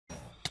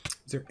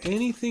Is there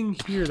anything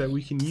here that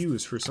we can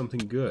use for something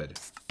good?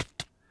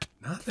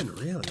 Nothing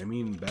really. I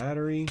mean,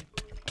 battery.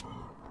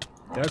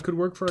 That could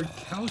work for a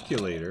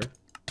calculator.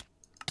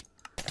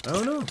 I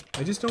don't know.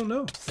 I just don't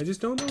know. I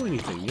just don't know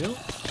anything, you know?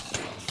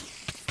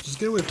 Just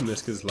get away from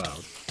this because it's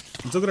loud.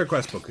 Let's look at our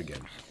quest book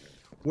again.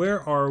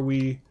 Where are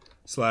we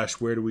 /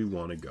 where do we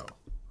want to go,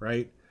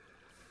 right?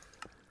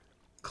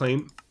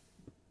 Claim.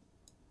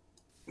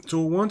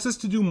 So it wants us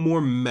to do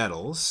more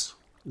metals,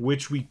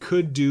 which we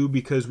could do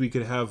because we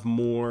could have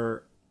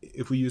more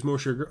if we use more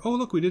sugar. Oh,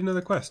 look, we did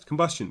another quest.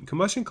 Combustion.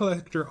 Combustion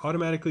collector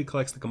automatically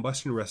collects the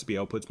combustion recipe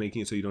outputs,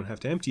 making it so you don't have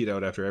to empty it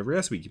out after every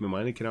recipe. Keep in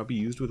mind it cannot be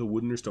used with a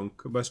wooden or stone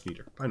combustion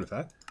heater. Fine with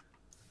that.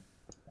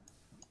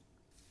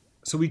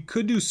 So we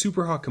could do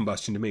super hot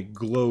combustion to make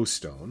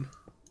glowstone.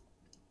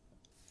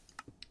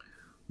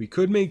 We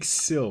could make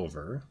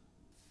silver.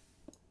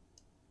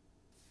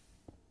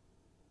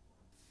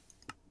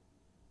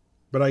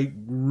 But I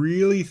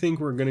really think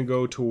we're going to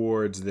go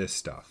towards this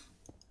stuff.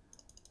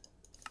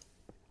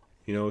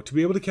 You know, to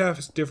be able to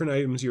cast different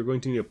items, you're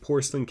going to need a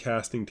porcelain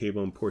casting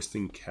table and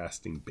porcelain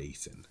casting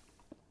basin.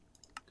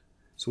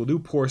 So we'll do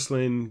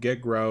porcelain,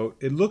 get grout.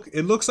 It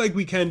looks like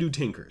we can do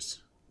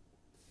tinkers.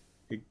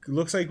 It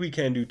looks like we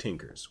can do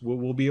tinkers.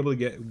 We'll be able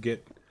to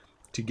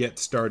get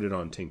started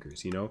on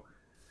tinkers, you know?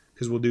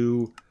 Because we'll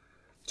do...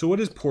 So what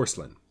is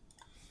porcelain?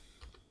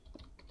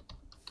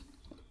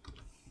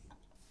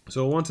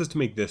 So it wants us to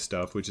make this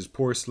stuff, which is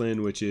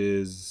porcelain, which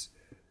is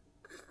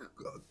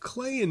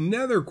clay and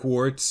nether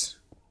quartz.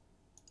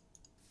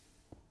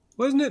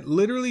 Wasn't it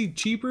literally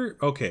cheaper?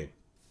 Okay.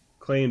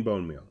 Clay and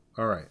bone meal.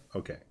 Alright,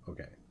 okay.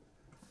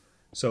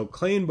 So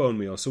clay and bone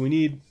meal. So we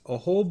need a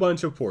whole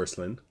bunch of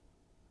porcelain.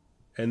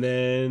 And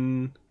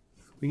then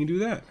we can do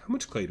that. How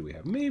much clay do we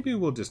have? Maybe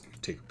we'll just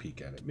take a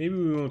peek at it. Maybe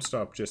we won't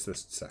stop just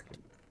this second.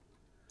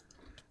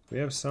 We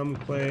have some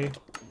clay.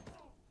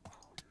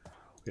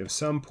 We have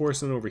some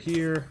porcelain over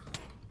here.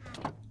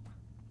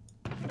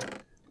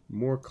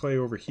 More clay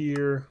over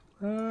here.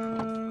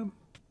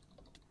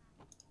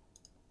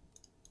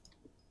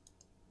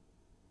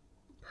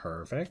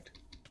 Perfect.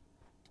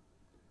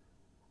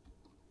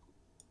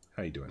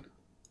 How you doing?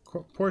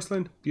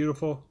 Porcelain,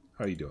 beautiful.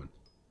 How you doing?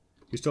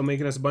 You're still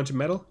making us a bunch of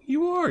metal?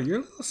 You are. You're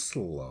a little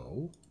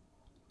slow.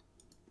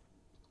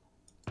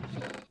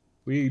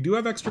 We do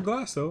have extra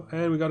glass, though,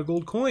 and we got a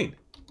gold coin.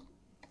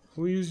 What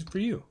do we use it for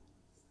you?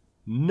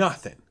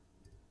 Nothing.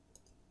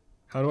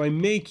 How do I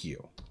make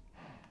you?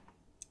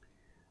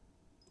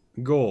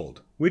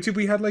 Gold. Which, if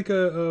we had like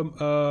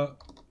a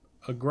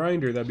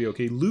grinder, that'd be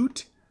okay.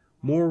 Loot.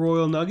 More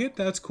royal nugget.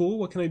 That's cool.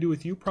 What can I do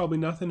with you? Probably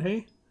nothing,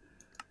 hey?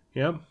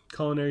 Yeah.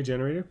 Culinary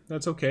generator.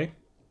 That's okay.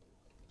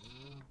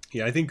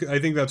 Yeah, I think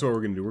that's what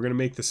we're gonna do. We're gonna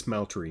make the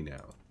smeltery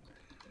now.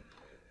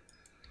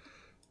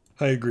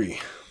 I agree.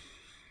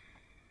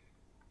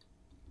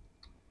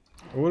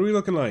 What are we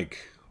looking like?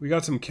 We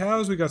got some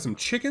cows. We got some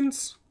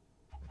chickens.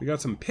 We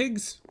got some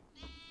pigs.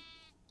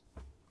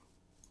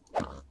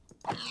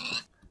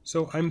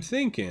 So I'm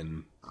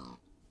thinking...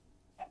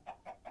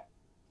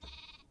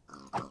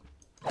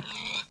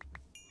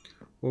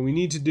 what we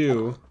need to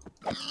do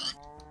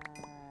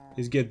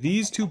is get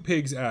these two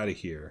pigs out of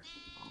here.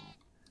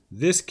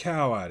 This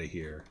cow out of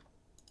here.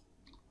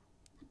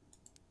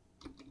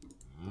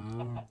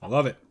 I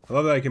love it. I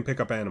love that I can pick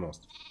up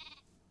animals.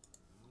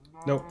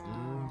 Nope.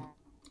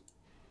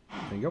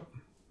 There you go.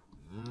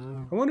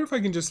 I wonder if I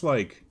can just,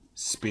 like,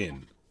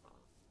 spin.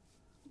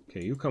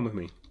 Okay, you come with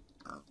me.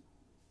 I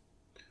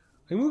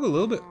can move a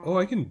little bit. Oh,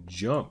 I can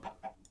jump.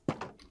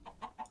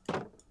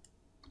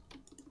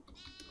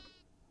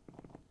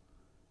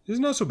 This is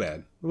not so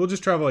bad. We'll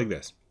just travel like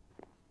this.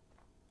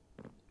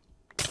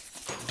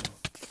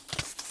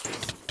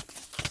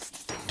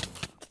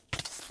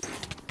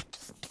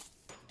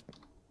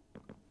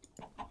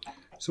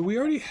 So we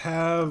already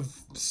have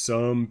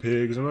some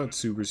pigs. I'm not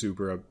super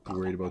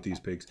worried about these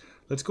pigs.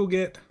 Let's go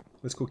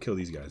kill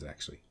these guys,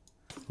 actually.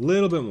 A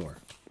little bit more.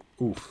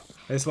 Oof.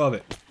 I just love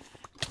it.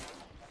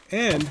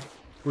 And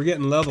we're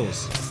getting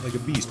levels like a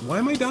beast. Why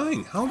am I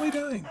dying? How am I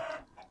dying?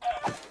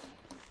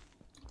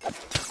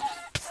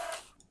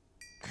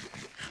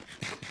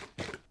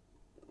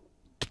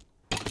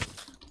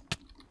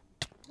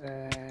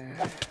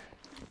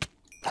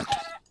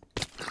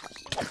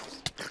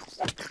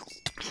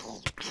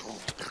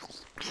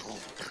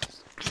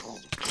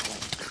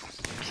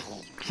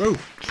 Whoa!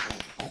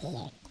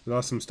 We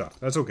lost some stuff.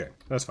 That's okay.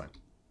 That's fine.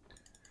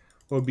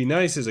 What would be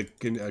nice is a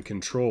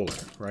controller,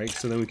 right?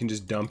 So then we can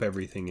just dump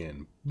everything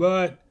in.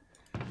 But,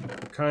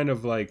 kind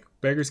of like,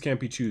 beggars can't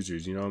be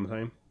choosers, you know what I'm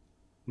saying?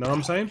 Know what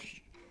I'm saying?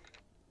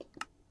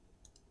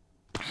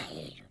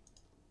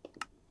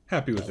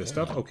 Happy with this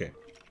stuff? Okay.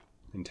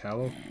 And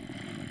tallow?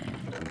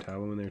 Some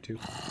tallow in there too?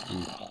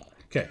 Ooh.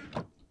 Okay.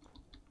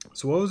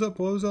 So what was up?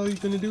 What was all you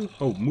gonna do?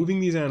 Oh, moving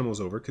these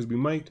animals over, because we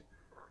might...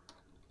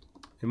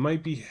 It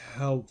might be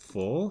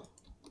helpful.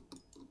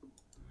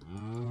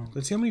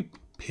 Let's see how many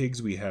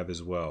pigs we have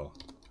as well.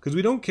 Because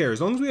we don't care.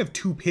 As long as we have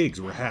 2 pigs,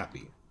 we're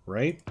happy.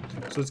 Right?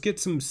 So let's get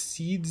some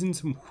seeds and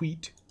some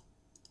wheat.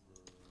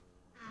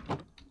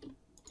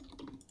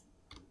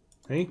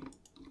 Hey?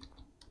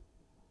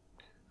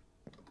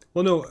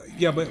 Well, no,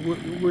 yeah, but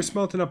we're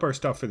smelting up our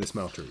stuff for the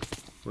smeltery.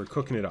 We're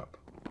cooking it up.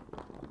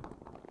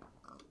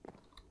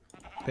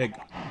 Pig.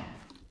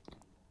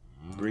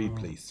 Breathe,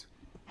 please.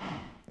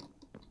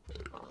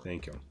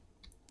 Thank you.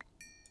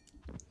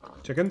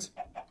 Chickens?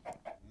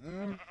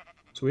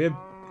 So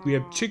we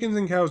have chickens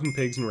and cows and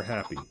pigs and we're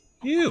happy.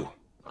 Ew!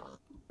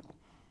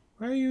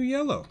 Why are you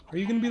yellow? Are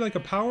you gonna be like a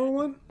power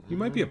one? You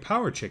might be a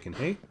power chicken,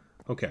 hey?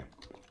 Okay.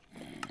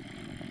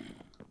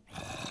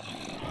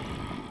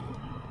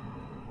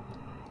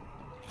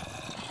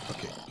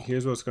 Okay,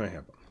 here's what's gonna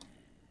happen.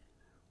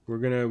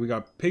 We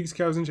got pigs,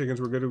 cows, and chickens.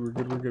 We're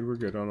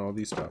good on all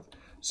these stuff.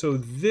 So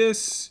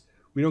this,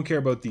 we don't care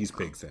about these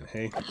pigs then,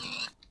 hey?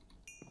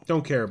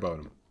 Don't care about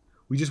them.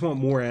 We just want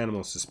more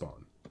animals to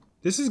spawn.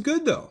 This is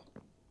good, though.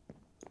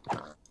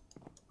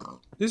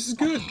 This is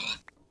good.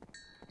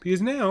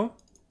 Because now,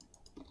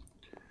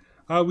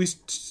 we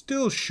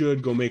still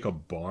should go make a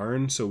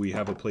barn so we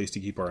have a place to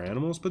keep our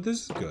animals, but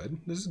this is good.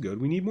 This is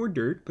good. We need more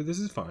dirt, but this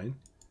is fine.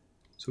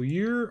 So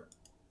you're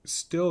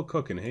still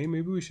cooking, hey?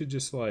 Maybe we should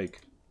just,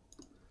 like,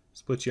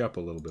 split you up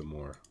a little bit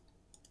more.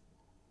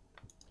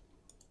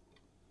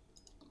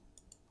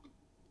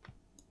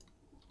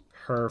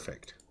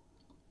 Perfect.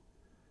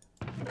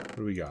 What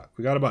do we got?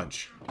 We got a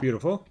bunch.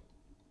 Beautiful.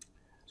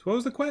 So what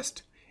was the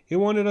quest? It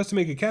wanted us to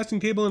make a casting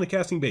table and a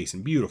casting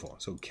basin. Beautiful.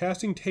 So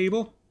casting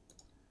table,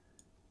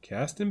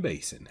 casting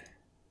basin.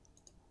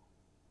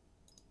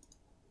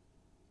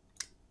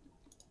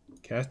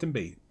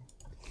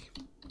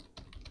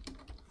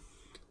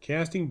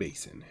 Casting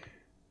basin.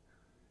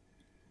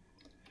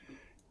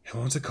 It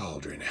wants a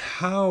cauldron.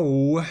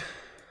 How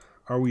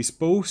are we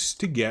supposed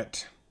to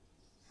get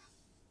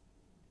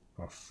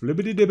a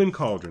flibbity-dibbin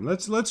cauldron?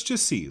 Let's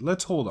just see.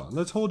 Let's hold on.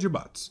 Let's hold your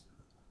butts.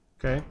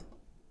 Okay.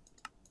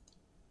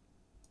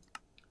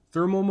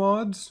 Thermal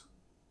mods?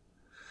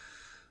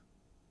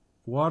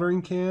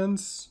 Watering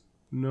cans?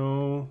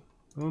 No.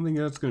 I don't think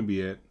that's going to be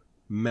it.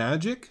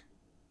 Magic?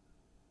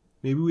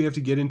 Maybe we have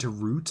to get into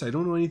roots. I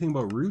don't know anything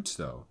about roots,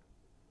 though.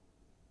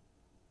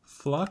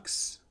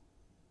 Flux?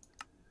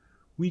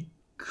 We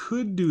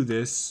could do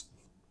this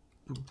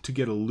to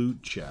get a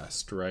loot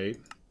chest, right?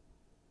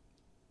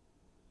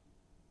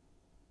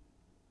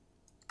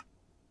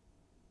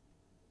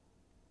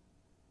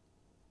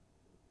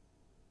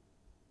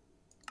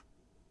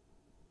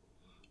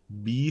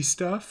 Bee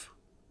stuff?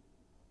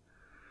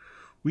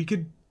 We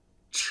could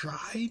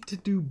try to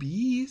do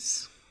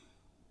bees?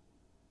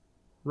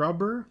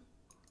 Rubber?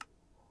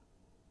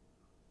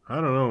 I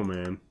don't know,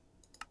 man.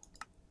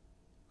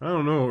 I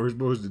don't know what we're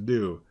supposed to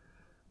do.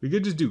 We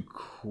could just do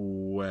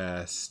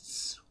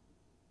quests.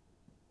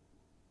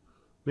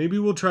 Maybe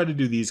we'll try to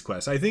do these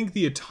quests. I think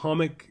the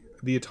atomic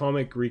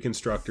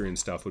reconstructor and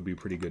stuff would be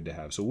pretty good to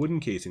have. So wooden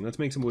casing. Let's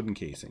make some wooden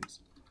casings.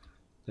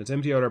 Let's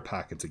empty out our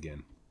packets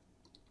again.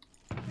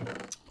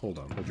 Hold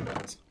on, hold your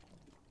butts.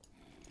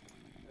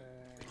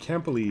 I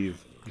can't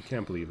believe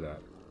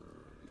that.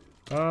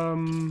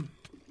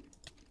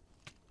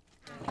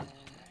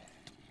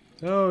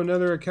 Oh,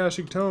 another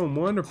Akashic Tome.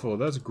 Wonderful.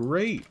 That's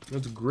great.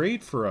 That's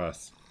great for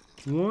us.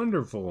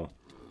 Wonderful.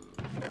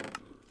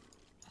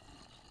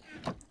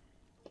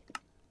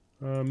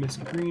 Miss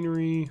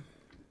Greenery.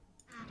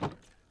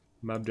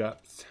 Mob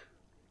depth.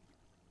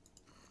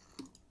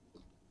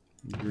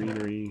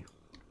 Greenery.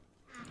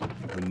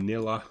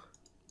 Vanilla.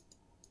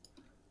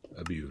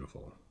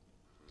 Beautiful.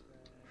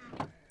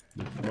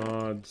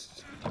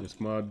 Mods.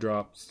 Just mod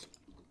drops.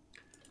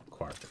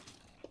 Quark.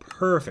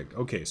 Perfect.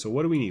 Okay, so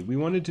what do we need? We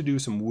wanted to do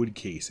some wood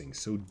casings.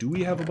 So do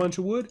we have a bunch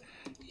of wood?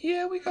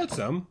 Yeah, we got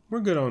some. We're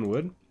good on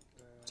wood.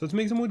 So let's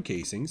make some wood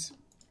casings.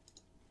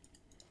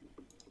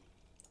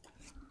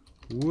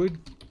 Wood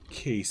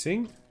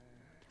casing.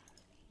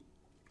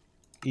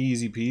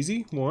 Easy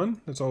peasy.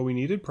 One. That's all we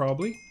needed,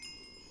 probably.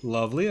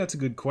 Lovely. That's a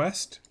good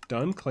quest.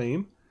 Done.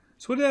 Claim.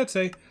 So what did that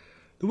say?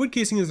 The wood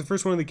casing is the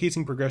first one of the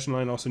casing progression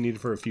line, also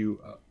needed for a few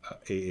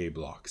AA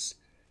blocks.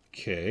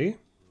 Okay.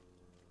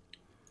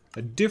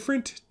 A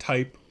different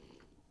type.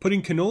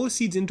 Putting canola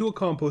seeds into a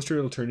composter,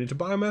 it'll turn into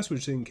biomass,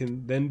 which then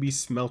can then be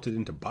smelted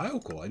into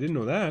biocoal. I didn't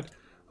know that.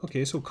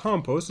 Okay, so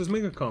compost. Let's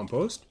make a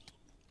compost.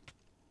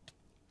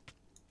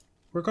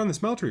 Work on the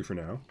smeltery for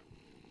now.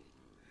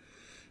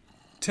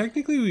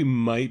 Technically, we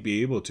might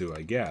be able to,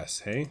 I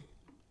guess, hey?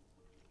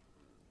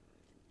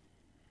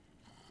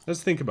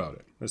 Let's think about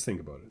it. Let's think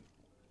about it.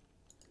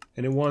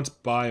 And it wants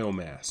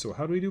biomass. So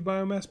how do we do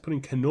biomass? Putting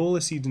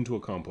canola seeds into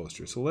a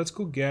composter. So let's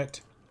go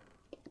get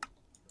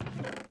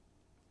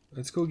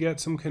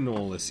some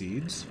canola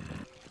seeds.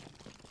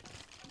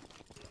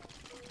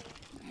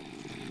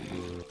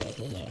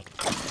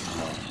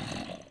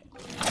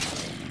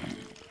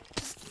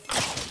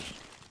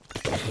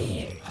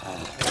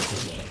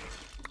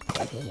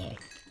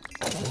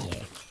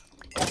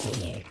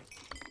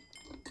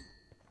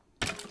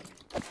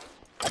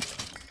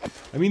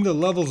 I mean, the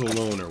levels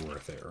alone are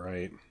worth it,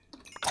 right?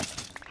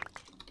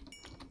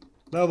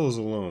 Levels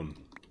alone.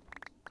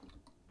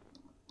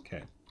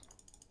 Okay.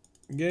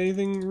 Get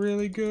anything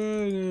really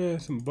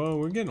good? Some bow.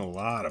 We're getting a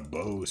lot of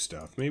bow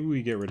stuff. Maybe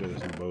we get rid of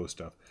some bow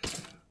stuff.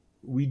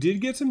 We did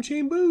get some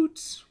chain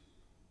boots.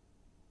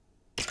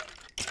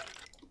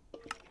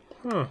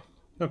 Huh.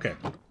 Okay.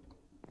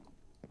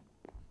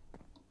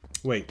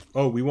 Wait.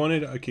 Oh, we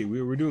wanted... Okay,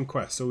 we were doing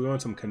quests. So we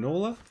want some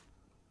canola.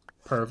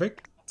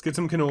 Perfect. Let's get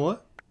some canola.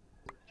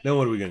 Then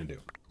what are we going to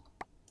do?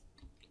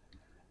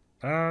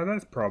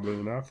 That's probably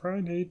enough,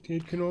 right? 8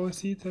 canola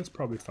seeds? That's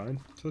probably fine.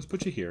 So let's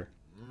put you here.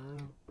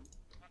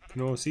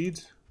 Canola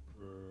seeds.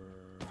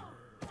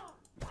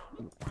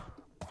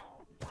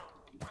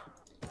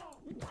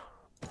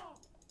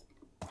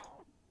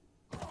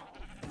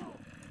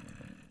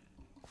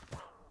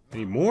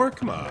 Any more?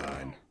 Come on.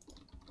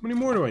 How many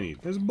more do I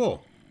need? There's a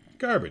bull.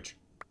 Garbage.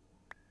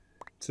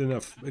 It's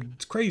enough.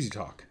 It's crazy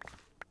talk.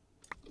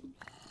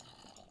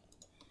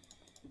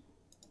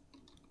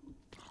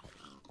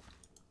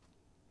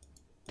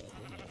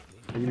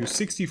 I'm going to do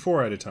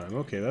 64 at a time.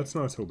 Okay, that's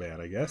not so bad,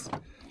 I guess.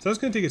 So that's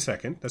going to take a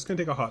second. That's going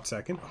to take a hot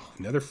second. Oh,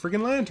 another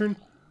friggin' lantern.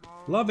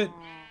 Love it.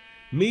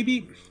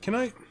 Maybe... Can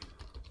I...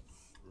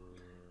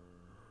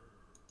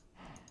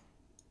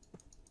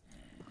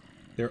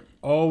 They're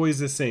always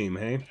the same,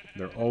 hey?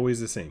 They're always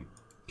the same.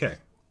 Okay.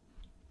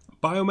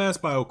 Biomass,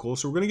 biocoal.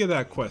 So we're going to get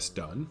that quest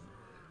done.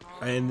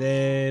 And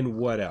then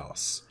what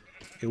else?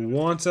 It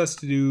wants us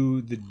to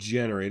do the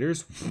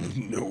generators.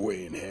 No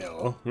way in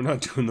hell. We're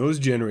not doing those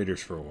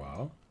generators for a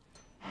while.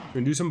 We're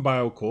going to do some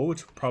biocoal,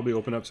 which will probably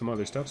open up some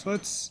other stuff. So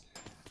let's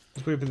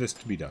wait for this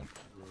to be done.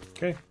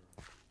 Okay.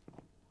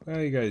 How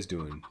are you guys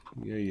doing?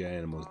 How are you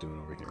animals doing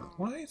over here?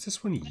 Why is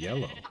this one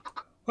yellow?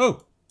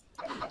 Oh!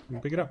 Let me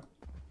pick it up.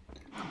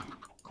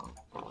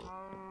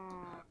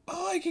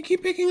 Oh, I can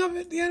keep picking up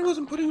the animals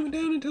and putting them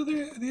down until they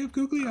have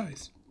googly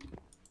eyes.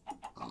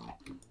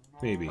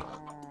 Maybe.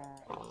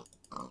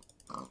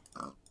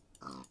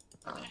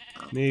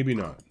 Maybe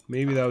not.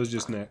 Maybe that was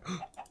just an...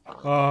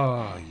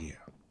 Oh, yeah.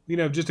 We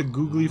can have just a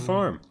googly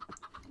farm.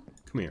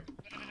 Come here.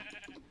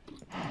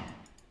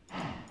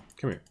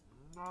 Come here.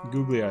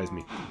 Googly eyes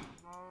me.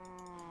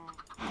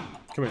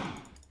 Come here.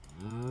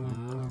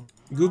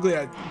 Googly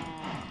eyes.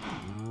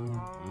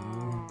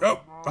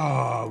 Oh!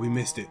 Oh, we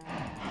missed it.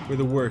 We're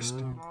the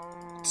worst.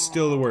 It's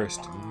still the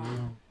worst.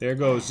 There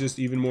goes. Just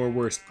even more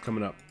worst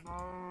coming up.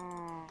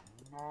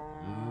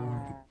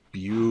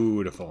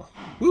 Beautiful.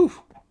 Woo!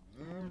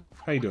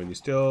 How you doing? You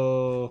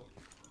still...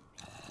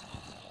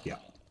 Yeah.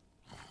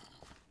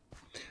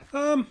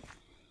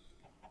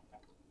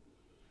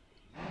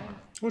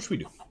 What should we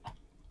do?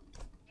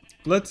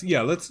 Let's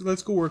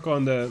go work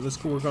on the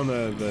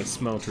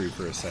smeltery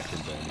for a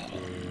second then.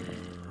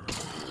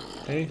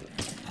 Hey,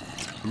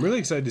 I'm really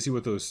excited to see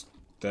what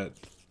that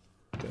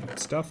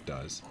stuff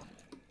does.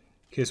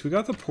 Okay, so we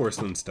got the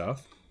porcelain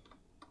stuff.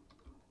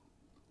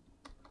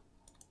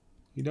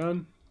 You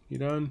done? You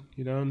done?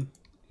 You done?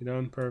 You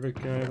done? Perfect.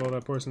 Can I have all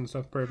that porcelain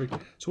stuff? Perfect.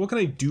 So what can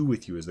I do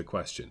with you is the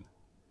question.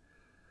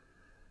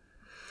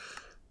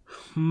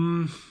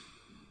 Can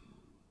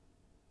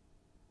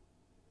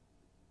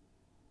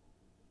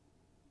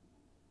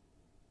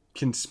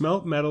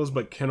smelt metals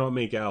but cannot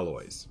make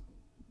alloys.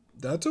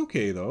 That's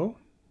okay though.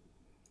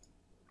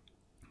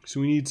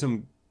 So we need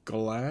some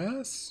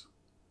glass.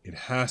 It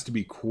has to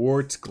be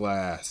quartz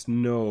glass.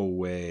 No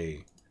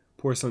way.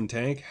 Porcelain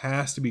tank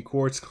has to be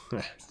quartz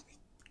glass.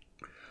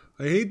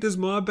 I hate this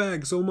mod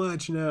pack so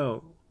much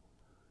now.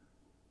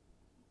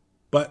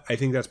 But I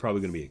think that's probably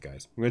going to be it,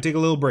 guys. We're going to take a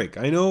little break.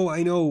 I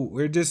know.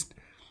 We're just...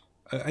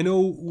 I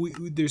know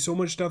there's so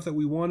much stuff that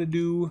we want to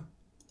do.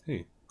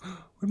 Hey,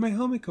 where'd my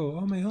helmet go?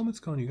 Oh, my helmet's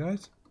gone, you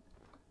guys.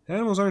 The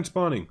animals aren't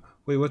spawning.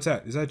 Wait, what's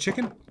that? Is that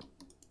chicken? I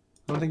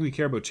don't think we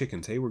care about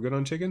chickens. Hey, we're good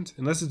on chickens?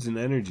 Unless it's an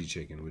energy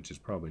chicken, which is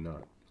probably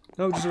not.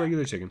 No, just a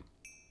regular chicken.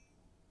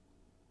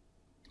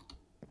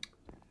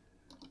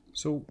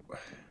 So,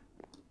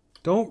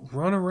 don't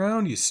run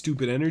around, you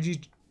stupid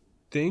energy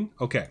thing.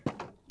 Okay,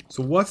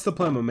 so what's the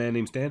plan, my man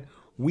named Stan?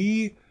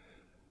 We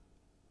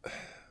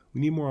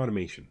need more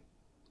automation.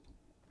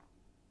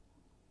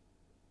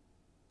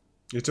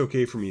 It's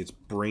okay for me. It's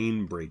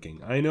brain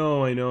breaking. I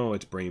know.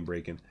 It's brain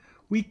breaking.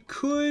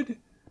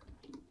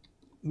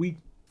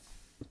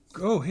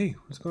 Oh, hey,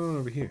 what's going on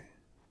over here?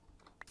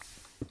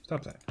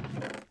 Stop that.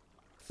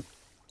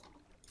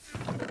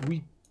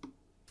 We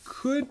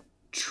could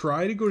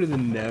try to go to the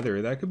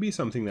Nether. That could be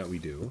something that we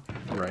do,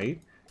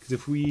 right? Because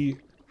if we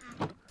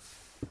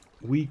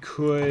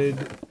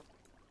could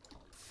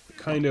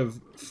kind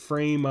of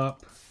frame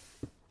up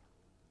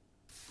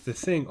the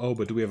thing. Oh,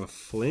 but do we have a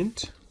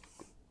flint?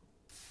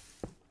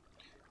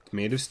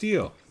 Made of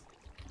steel.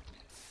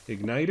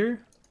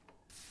 Igniter.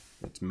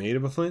 It's made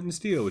of a flint and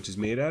steel, which is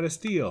made out of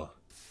steel.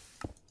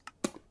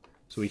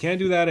 So we can't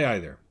do that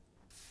either.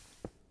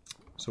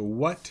 So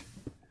what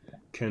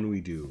can we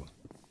do?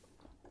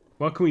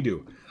 What can we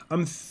do?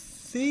 I'm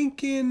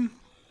thinking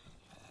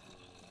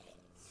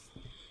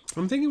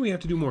we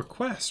have to do more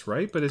quests,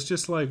 right? But it's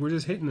just like we're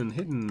just hitting and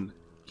hitting,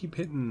 keep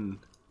hitting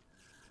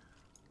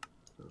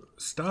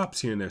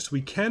stops here and there. So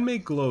we can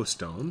make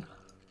glowstone.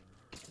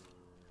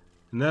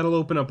 And that'll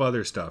open up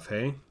other stuff,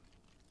 hey?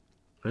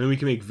 And then we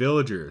can make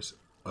villagers.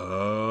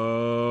 Oh.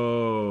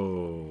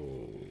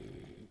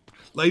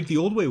 Like the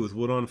old way with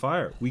wood on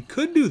fire. We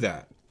could do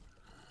that.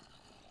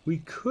 We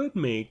could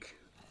make...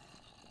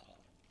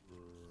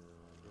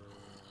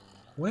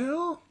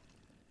 Well...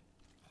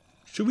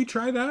 Should we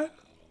try that?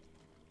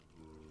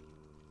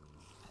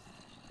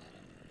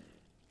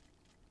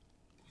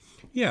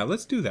 Yeah,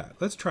 let's do that.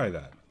 Let's try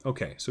that.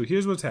 Okay, so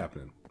here's what's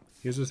happening.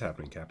 Here's what's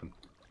happening, Captain.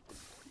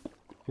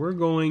 We're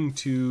going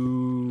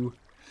to...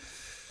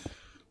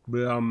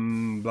 We're gonna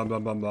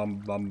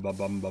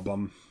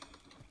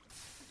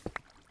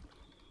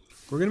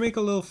make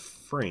a little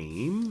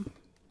frame.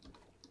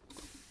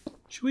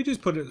 Should we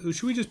just put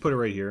it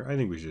right here? I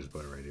think we should just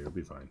put it right here. It'll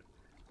be fine.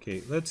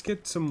 Okay, let's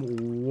get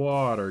some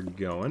water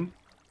going.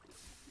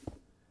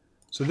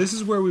 So this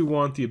is where we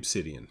want the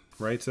obsidian,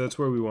 right? So that's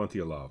where we want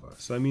the lava.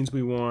 So that means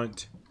we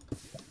want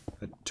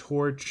a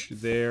torch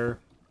there.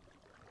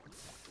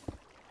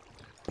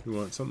 We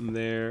want something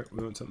there.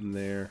 We want something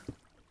there.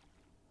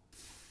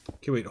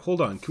 Okay, wait,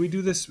 hold on. Can we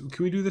do this?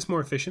 Can we do this more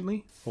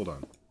efficiently? Hold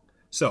on.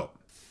 So,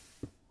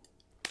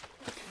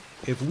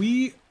 if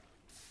we...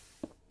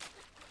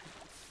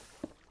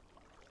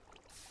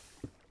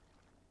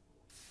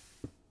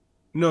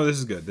 No, this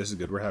is good. This is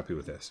good. We're happy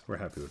with this. We're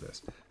happy with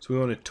this. So we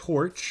want a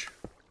torch.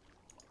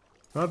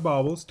 Not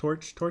baubles.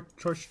 Torch, torch,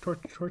 torch,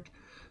 torch, torch.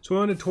 So we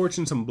want a torch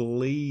and some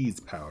blaze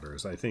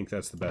powders. I think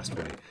that's the best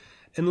way.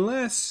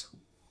 Unless...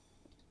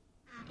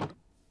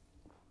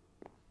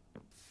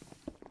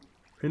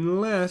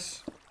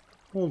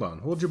 Hold on,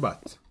 hold your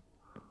butts.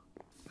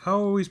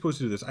 How are we supposed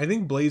to do this? I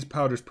think blaze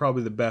powder is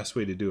probably the best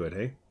way to do it,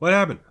 hey? What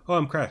happened? Oh,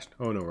 I'm crashed.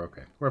 Oh, no, we're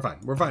okay. We're fine.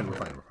 We're fine. We're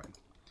fine. We're fine.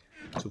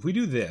 So if we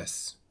do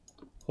this,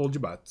 hold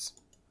your butts,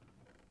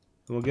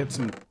 and we'll get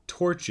some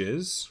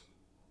torches,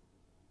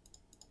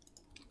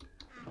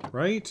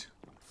 right?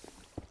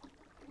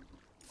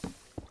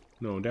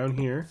 No, down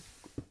here.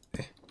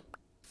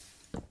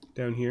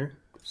 Down here.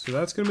 So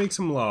that's going to make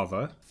some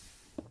lava.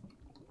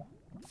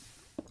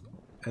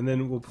 And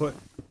then we'll put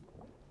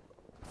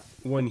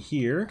one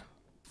here,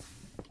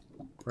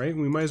 right?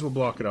 We might as well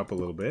block it up a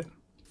little bit.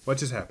 What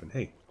just happened?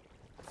 Hey.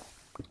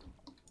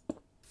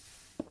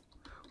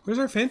 Where's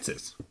our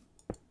fences?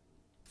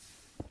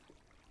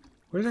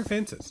 Where's our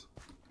fences?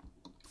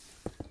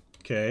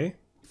 Okay.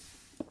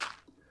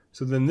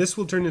 So then this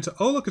will turn into...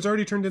 Oh, look, it's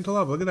already turned into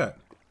lava. Look at that.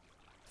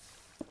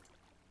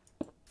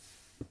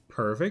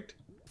 Perfect.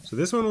 So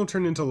this one will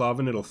turn into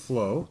lava and it'll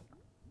flow.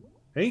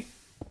 Hey.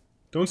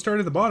 Don't start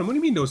at the bottom. What do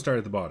you mean don't start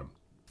at the bottom?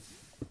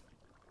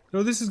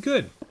 No, this is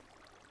good.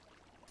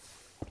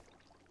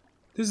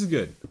 This is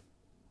good.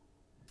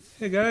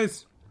 Hey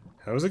guys,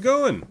 how's it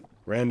going?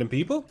 Random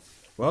people,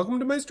 welcome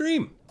to my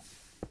stream.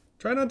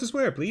 Try not to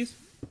swear, please.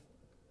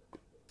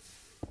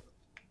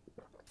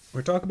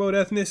 We're talking about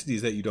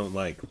ethnicities that you don't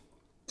like.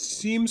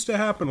 Seems to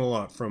happen a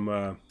lot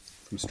from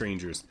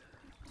strangers.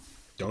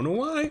 Don't know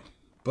why,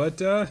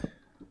 but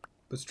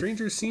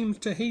strangers seem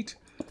to hate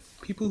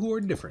people who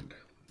are different.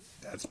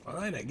 That's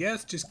fine, I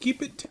guess. Just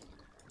keep it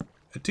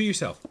to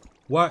yourself.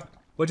 What?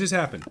 What just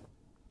happened?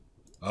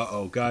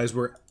 Uh-oh, guys,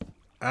 we're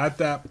at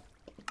that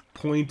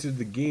point of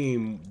the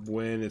game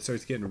when it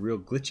starts getting real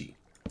glitchy.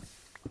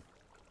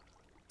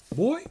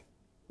 Boy,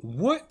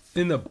 what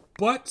in the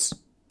butts?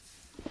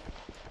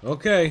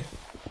 Okay,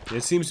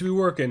 it seems to be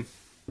working.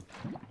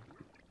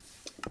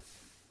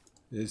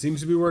 It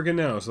seems to be working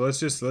now, so let's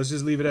just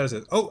leave it as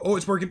it. Oh,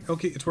 it's working.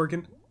 Okay, it's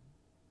working.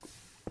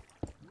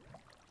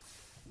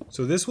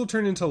 So this will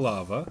turn into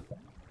lava.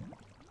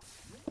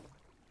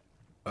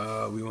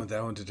 We want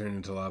that one to turn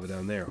into lava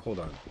down there. Hold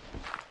on.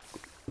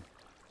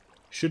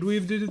 Should we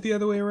have did it the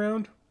other way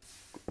around?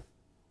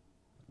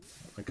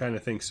 I kind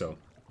of think so.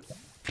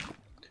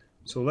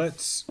 So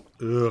let's...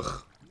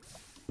 Ugh.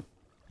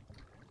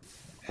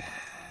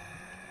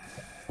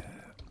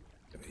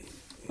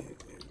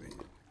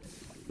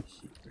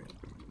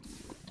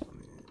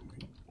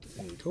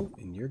 There you go.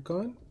 And you're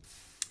gone.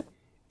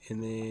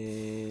 And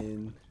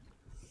then...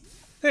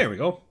 There we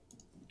go.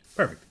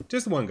 Perfect.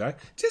 Just the one guy.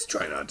 Just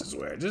try not to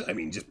swear. Just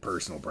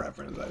personal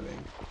preference, I think.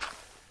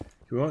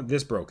 We want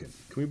this broken.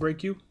 Can we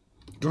break you?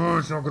 Oh,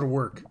 it's not going to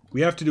work.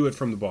 We have to do it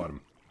from the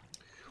bottom.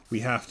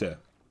 We have to.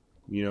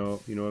 You know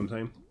what I'm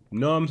saying?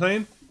 Know what I'm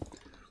saying?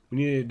 We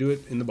need to do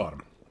it in the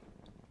bottom.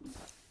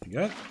 You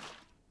got it?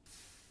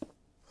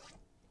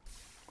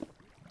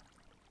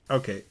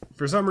 Okay.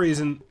 For some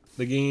reason,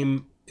 the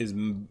game is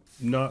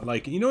not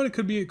like... You know what it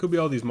could be? It could be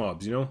all these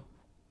mobs, you know?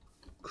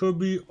 Could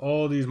be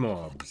all these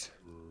mobs.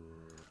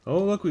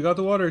 Oh, look, we got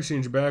the water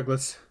exchanger back.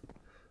 Let's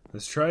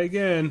try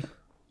again.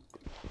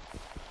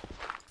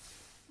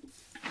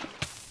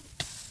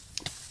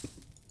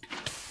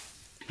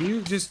 Can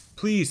you just,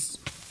 please...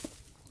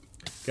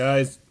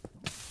 Guys,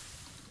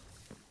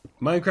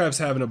 Minecraft's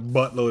having a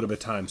buttload of a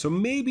time, so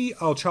maybe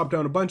I'll chop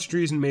down a bunch of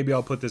trees and maybe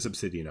I'll put this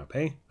obsidian up,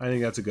 hey? I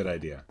think that's a good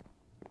idea.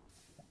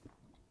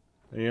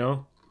 You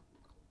know?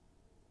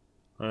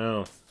 I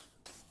know.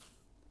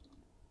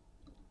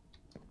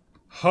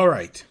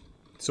 Alright.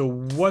 So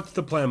what's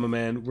the plan, my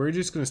man? We're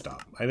just gonna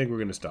stop. I think we're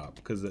gonna stop,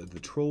 because the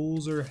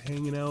trolls are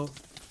hanging out.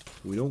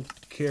 We don't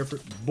care for...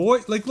 Boy,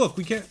 like, look,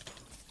 we can't...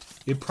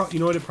 You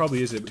know what it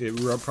probably is? It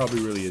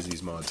probably really is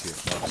these mobs here.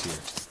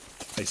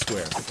 I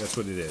swear. That's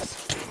what it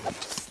is.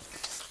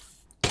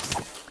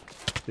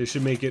 This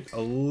should make it a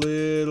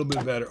little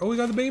bit better. Oh, we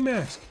got the Bay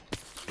mask.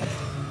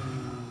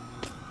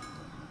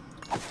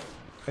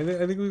 I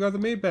think we got the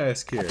Bay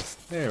mask here.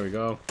 There we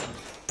go.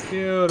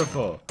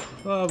 Beautiful.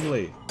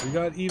 Lovely. We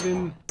got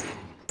even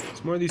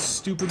some more of these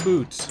stupid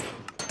boots.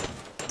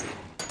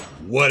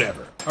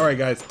 Whatever. Alright,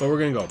 guys. But we're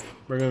going to go.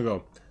 We're going to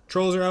go.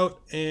 Trolls are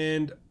out,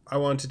 and I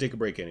wanted to take a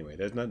break anyway.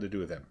 That has nothing to do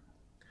with them.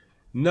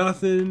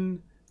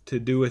 Nothing to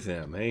do with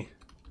them, hey?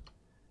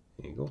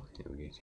 Here you go.